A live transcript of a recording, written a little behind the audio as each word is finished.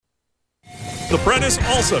The Prentice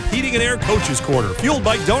Alsop Heating and Air Coaches Corner, fueled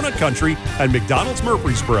by Donut Country and McDonald's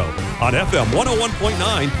Murfreesboro on FM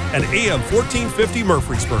 101.9 and AM 1450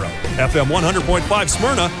 Murfreesboro, FM 100.5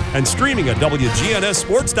 Smyrna, and streaming at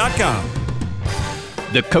WGNSSports.com.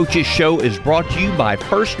 The Coaches Show is brought to you by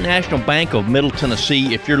First National Bank of Middle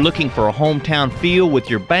Tennessee. If you're looking for a hometown feel with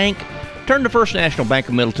your bank, turn to First National Bank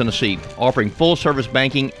of Middle Tennessee, offering full-service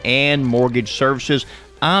banking and mortgage services.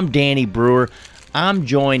 I'm Danny Brewer. I'm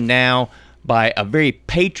joined now by a very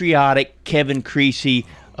patriotic Kevin Creasy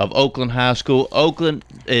of Oakland High School. Oakland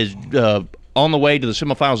is on the way to the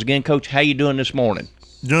semifinals again. Coach, how you doing this morning?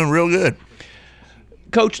 Doing real good.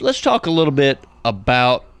 Coach, let's talk a little bit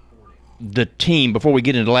about the team before we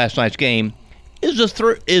get into last night's game. Is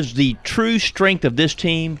the true strength of this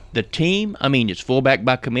team the team? I mean, it's fullback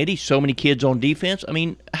by committee, so many kids on defense. I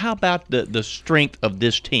mean, how about the strength of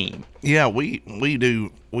this team? Yeah, we do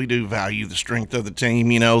value the strength of the team.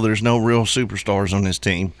 You know, there's no real superstars on this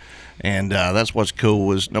team, and that's what's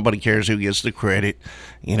cool is nobody cares who gets the credit.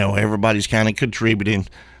 You know, everybody's kind of contributing.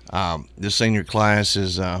 This senior class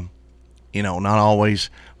is, not always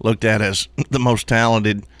looked at as the most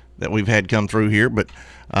talented that we've had come through here, but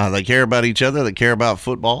they care about each other. They care about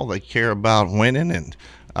football. They care about winning, and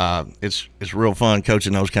it's real fun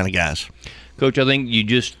coaching those kind of guys. Coach, I think you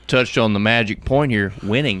just touched on the magic point here,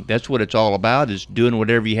 winning. That's what it's all about, is doing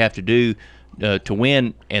whatever you have to do to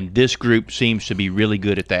win, and this group seems to be really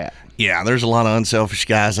good at that. Yeah, there's a lot of unselfish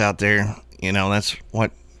guys out there. You know, that's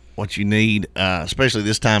what you need, especially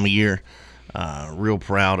this time of year. Real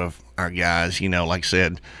proud of our guys. You know, like I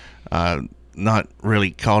said, not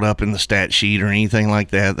really caught up in the stat sheet or anything like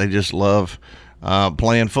that. They just love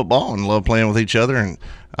playing football and love playing with each other. And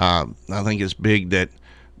I think it's big that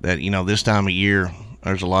this time of year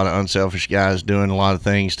there's a lot of unselfish guys doing a lot of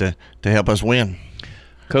things to help us win.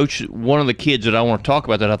 Coach, one of the kids that I want to talk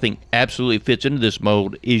about that I think absolutely fits into this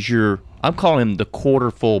mold is I'm calling him the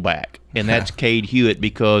quarter fullback, and that's Cade Hewitt,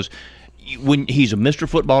 because when he's a Mr.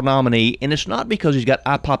 Football nominee, and it's not because he's got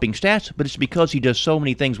eye-popping stats, but it's because he does so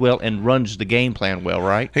many things well and runs the game plan well,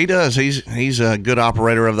 right? He does. He's a good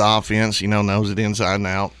operator of the offense, knows it inside and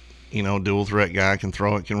out. Dual threat guy, can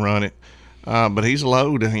throw it, can run it. But he's a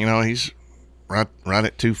load. He's right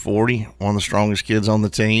at 240, one of the strongest kids on the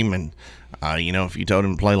team. And, if you told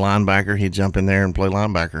him to play linebacker, he'd jump in there and play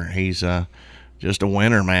linebacker. He's just a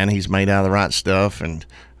winner, man. He's made out of the right stuff. And,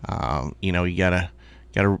 you got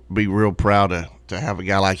to be real proud to have a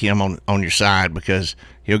guy like him on your side, because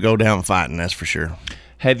he'll go down fighting, that's for sure.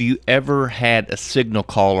 Have you ever had a signal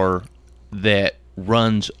caller that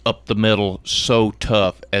runs up the middle so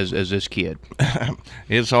tough as this kid?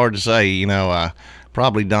 It's hard to say,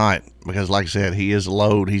 probably not, because like I said, he is a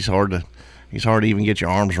load. He's hard to even get your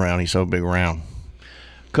arms around. He's so big around.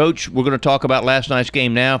 Coach, we're going to talk about last night's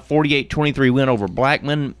game now. 48-23 win over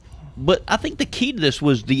Blackman. But I think the key to this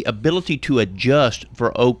was the ability to adjust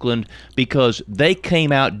for Oakland, because they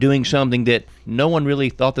came out doing something that no one really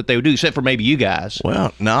thought that they would do, except for maybe you guys.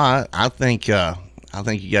 Well, no, I think you got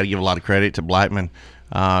to give a lot of credit to Blackman.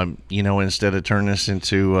 Instead of turning this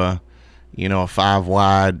into a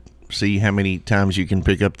 5-wide, see how many times you can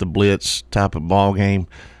pick up the blitz type of ball game.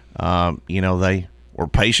 They were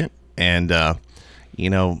patient, and you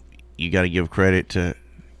got to give credit to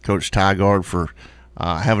Coach Tygard for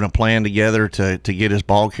having a plan together to get his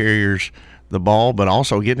ball carriers the ball, but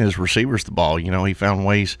also getting his receivers the ball. He found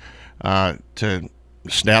ways to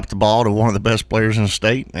snap the ball to one of the best players in the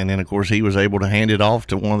state, and then, of course, he was able to hand it off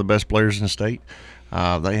to one of the best players in the state.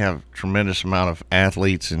 They have a tremendous amount of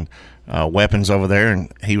athletes and weapons over there,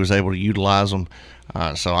 and he was able to utilize them.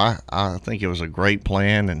 So I think it was a great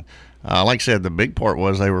plan, and like I said, the big part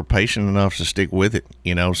was they were patient enough to stick with it.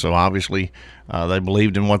 So obviously they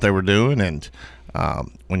believed in what they were doing, and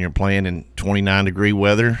when you're playing in 29-degree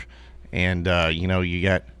weather and, you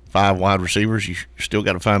got 5 wide receivers, you still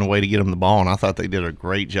got to find a way to get them the ball. And I thought they did a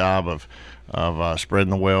great job of spreading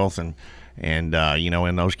the wealth and in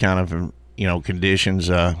those kind of, conditions.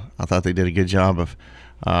 I thought they did a good job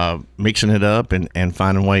of mixing it up and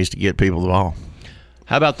finding ways to get people the ball.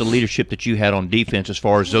 How about the leadership that you had on defense, as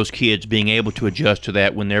far as those kids being able to adjust to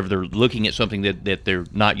that whenever they're looking at something that they're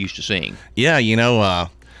not used to seeing? Yeah,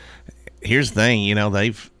 here's the thing,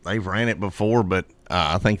 they've ran it before, but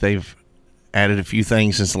I think they've added a few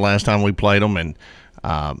things since the last time we played them, and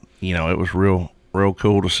it was real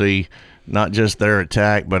cool to see not just their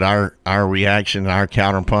attack, but our reaction, our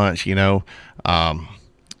counter punch. When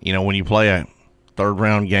you play a third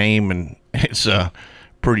round game and it's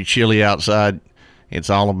pretty chilly outside, it's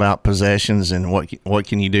all about possessions and what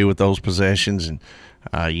can you do with those possessions, and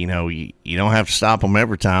you don't have to stop them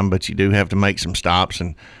every time, but you do have to make some stops.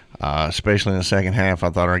 And especially in the second half. I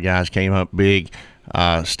thought our guys came up big,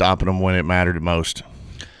 stopping them when it mattered the most.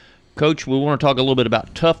 Coach, we want to talk a little bit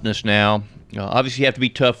about toughness now. Obviously, you have to be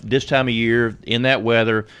tough this time of year in that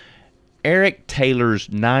weather. Eric Taylor's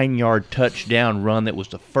 9-yard touchdown run that was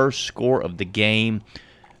the first score of the game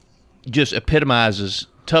just epitomizes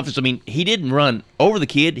toughness. I mean, he didn't run over the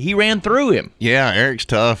kid. He ran through him. Yeah, Eric's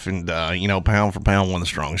tough, and, pound for pound, one of the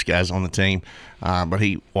strongest guys on the team. But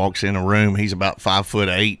he walks in a room. He's about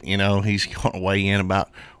 5'8". He's going to weigh in about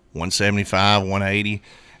 175, 180.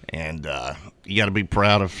 And you got to be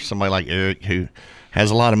proud of somebody like Eric, who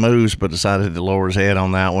has a lot of moves but decided to lower his head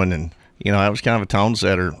on that one. And, that was kind of a tone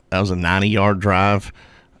setter. That was a 90-yard drive.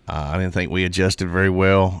 I didn't think we adjusted very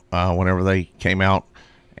well whenever they came out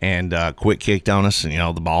and quick kicked on us. And,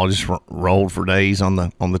 the ball just rolled for days on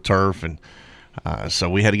the turf. And so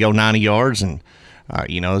we had to go 90 yards. And,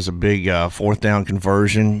 it was a big fourth down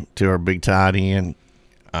conversion to our big tight end.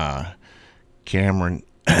 Cameron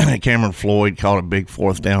Floyd caught a big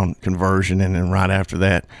fourth down conversion. And then right after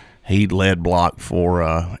that, he led block for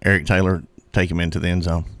Eric Taylor to take him into the end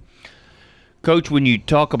zone. Coach, when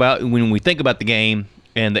we think about the game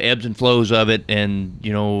and the ebbs and flows of it, and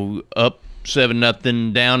up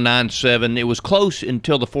 7-0, down 9-7, it was close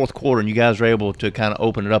until the fourth quarter, and you guys were able to kind of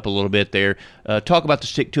open it up a little bit there. Talk about the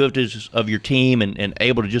stick-to-itiveness of your team and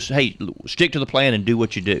able to just stick to the plan and do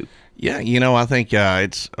what you do. Yeah, I think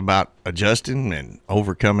it's about adjusting and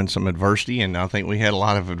overcoming some adversity, and I think we had a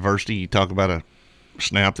lot of adversity. You talk about a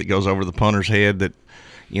snap that goes over the punter's head that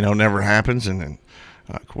never happens, and then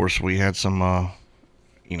of course we had some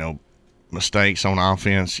mistakes on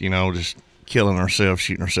offense, just killing ourselves,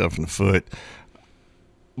 shooting ourselves in the foot.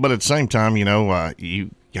 But at the same time, you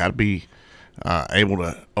got to be able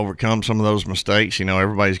to overcome some of those mistakes.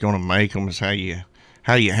 Everybody's going to make them. It's how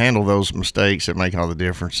you handle those mistakes that make all the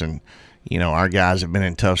difference. And our guys have been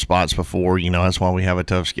in tough spots before. That's why we have a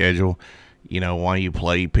tough schedule. Why you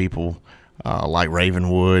play people like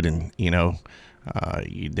Ravenwood, and you're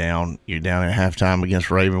down at halftime against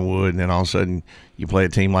Ravenwood, and then all of a sudden you play a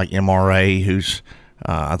team like MRA, who's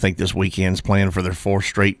I think this weekend's playing for their fourth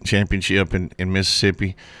straight championship in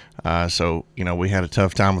Mississippi. So we had a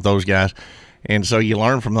tough time with those guys, and so you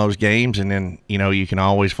learn from those games, and then you can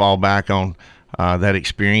always fall back on that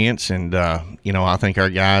experience. And I think our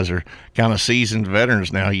guys are kind of seasoned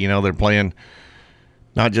veterans now. They're playing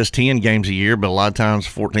not just 10 games a year, but a lot of times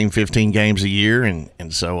 14, 15 games a year, and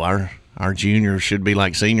so our juniors should be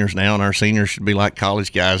like seniors now, and our seniors should be like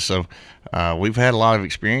college guys. So we've had a lot of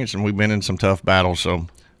experience, and we've been in some tough battles. So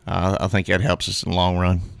I think that helps us in the long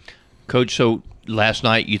run. Coach, so last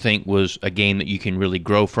night you think was a game that you can really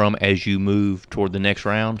grow from as you move toward the next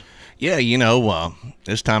round? Yeah,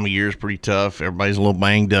 this time of year is pretty tough. Everybody's a little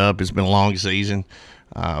banged up. It's been a long season.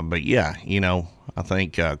 But, yeah, I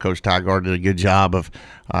think Coach Tygart did a good job of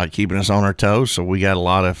keeping us on our toes. So we got a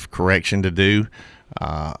lot of correction to do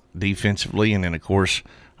defensively, and then of course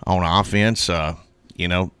on offense, the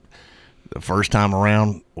first time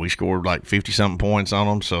around we scored like 50-something points on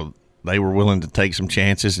them, so they were willing to take some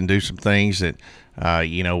chances and do some things that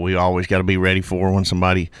we always got to be ready for when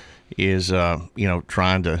somebody is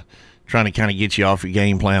trying to kind of get you off your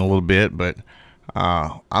game plan a little bit. But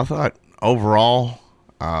I thought overall,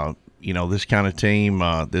 this kind of team,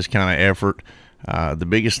 this kind of effort, the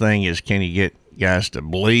biggest thing is, can you get guys to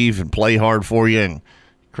believe and play hard for you? And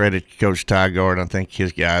credit to Coach Tygart. I think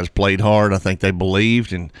his guys played hard. I think they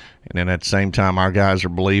believed, and then at the same time our guys are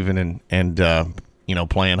believing and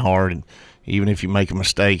playing hard. And even if you make a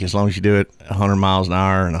mistake, as long as you do it 100 miles an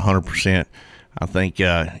hour and 100%, I think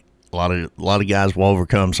a lot of guys will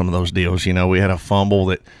overcome some of those deals. We had a fumble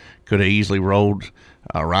that could have easily rolled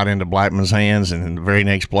right into Blackman's hands, and then the very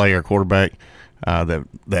next play our quarterback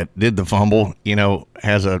that did the fumble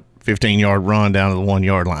has a 15-yard run down to the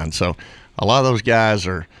 1-yard line. So a lot of those guys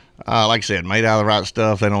are, like I said, made out of the right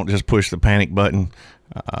stuff. They don't just push the panic button.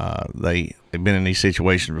 They've been in these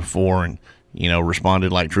situations before and,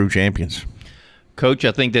 responded like true champions. Coach,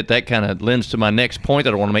 I think that kind of lends to my next point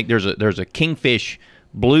that I want to make. There's a Kingfish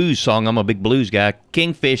blues song. I'm a big blues guy.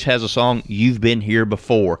 Kingfish has a song, You've Been Here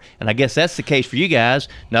Before. And I guess that's the case for you guys,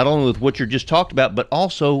 not only with what you just talked about, but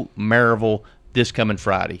also Maryville this coming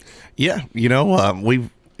Friday. Yeah, we've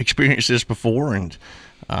experienced this before, and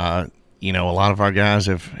a lot of our guys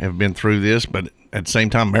have been through this, but at the same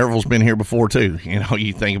time, Maryville's been here before too.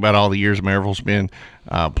 You think about all the years Maryville's been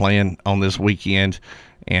playing on this weekend,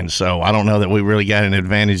 and so I don't know that we really got an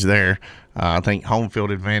advantage there. I think home field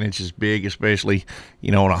advantage is big, especially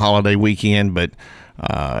on a holiday weekend. But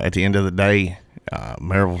at the end of the day,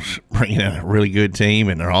 Maryville's a really good team,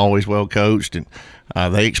 and they're always well coached, and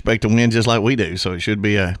they expect to win just like we do. So it should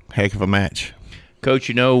be a heck of a match. Coach,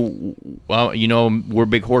 we're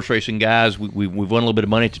big horse racing guys. We've won a little bit of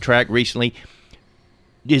money at the track recently.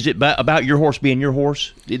 Is it about your horse being your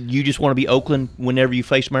horse? Did you just want to be Oakland whenever you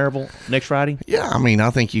face Maryville next Friday? Yeah, I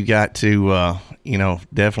think you got to,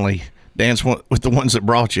 definitely dance with the ones that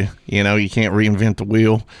brought you. You can't reinvent the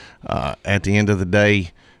wheel. At the end of the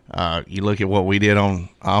day, you look at what we did on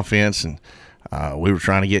offense, and we were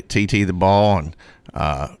trying to get TT the ball,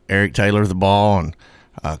 and Eric Taylor the ball, and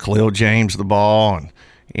Khalil James the ball, and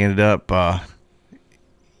ended up,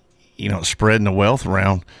 spreading the wealth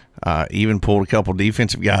around. Even pulled a couple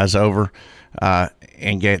defensive guys over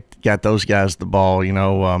and got those guys the ball.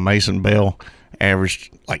 Mason Bell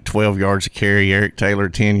averaged like 12 yards a carry, Eric Taylor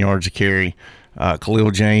 10 yards a carry,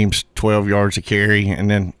 Khalil James 12 yards a carry,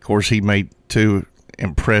 and then, of course, he made 2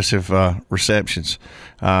 impressive receptions.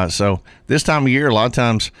 So this time of year, a lot of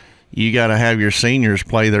times you got to have your seniors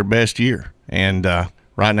play their best year. And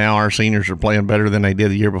right now our seniors are playing better than they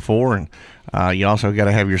did the year before, and you also got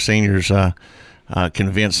to have your seniors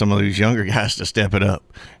convince some of these younger guys to step it up.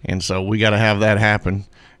 And so we got to have that happen.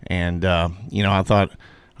 And, I thought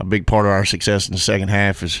a big part of our success in the second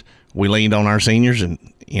half is we leaned on our seniors, and,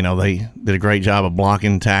 they did a great job of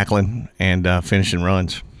blocking, tackling, and finishing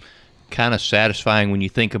runs. Kind of satisfying when you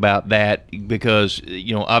think about that, because,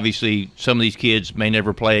 obviously some of these kids may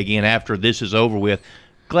never play again after this is over with.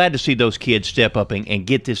 Glad to see those kids step up and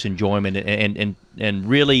get this enjoyment and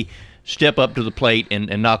really step up to the plate and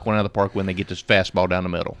knock one out of the park when they get this fastball down the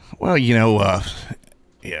middle. Well,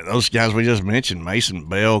 those guys we just mentioned, Mason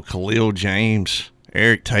Bell, Khalil James,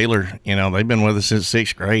 Eric Taylor, they've been with us since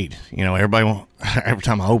 6th grade. Every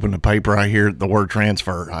time I open the paper, I hear the word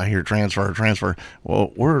transfer. I hear transfer.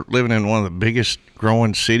 Well, we're living in one of the biggest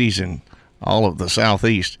growing cities in all of the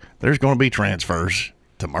Southeast. There's going to be transfers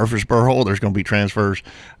to Murfreesboro. There's going to be transfers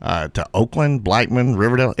to Oakland, Blackman,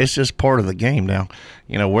 Riverdale. It's just part of the game now.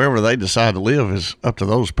 Wherever they decide to live is up to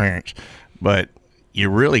those parents. But you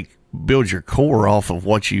really build your core off of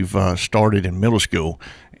what you've started in middle school.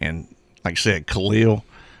 And like I said, Khalil,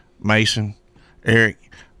 Mason, Eric,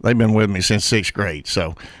 they've been with me since 6th grade.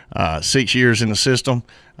 So 6 years in the system,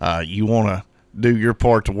 you want to do your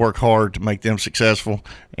part to work hard to make them successful,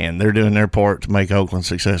 and they're doing their part to make Oakland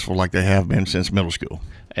successful like they have been since middle school.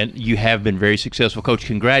 And you have been very successful, Coach.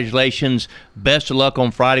 Congratulations. Best of luck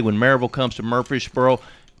on Friday when Maryville comes to Murfreesboro.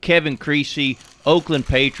 Kevin Creasy, Oakland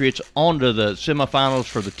Patriots, on to the semifinals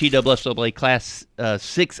for the TSSAA Class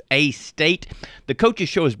 6A State. The Coaches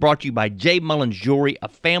Show is brought to you by J. Mullins Jewelry, a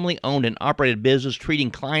family-owned and operated business treating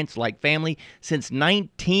clients like family since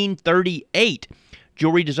 1938.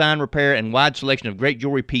 Jewelry design, repair, and wide selection of great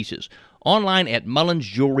jewelry pieces. Online at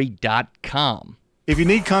mullinsjewelry.com. If you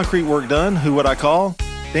need concrete work done, who would I call?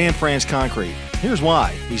 Dan France Concrete. Here's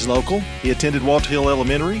why. He's local. He attended Walter Hill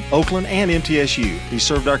Elementary, Oakland, and MTSU. He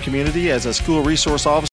served our community as a school resource officer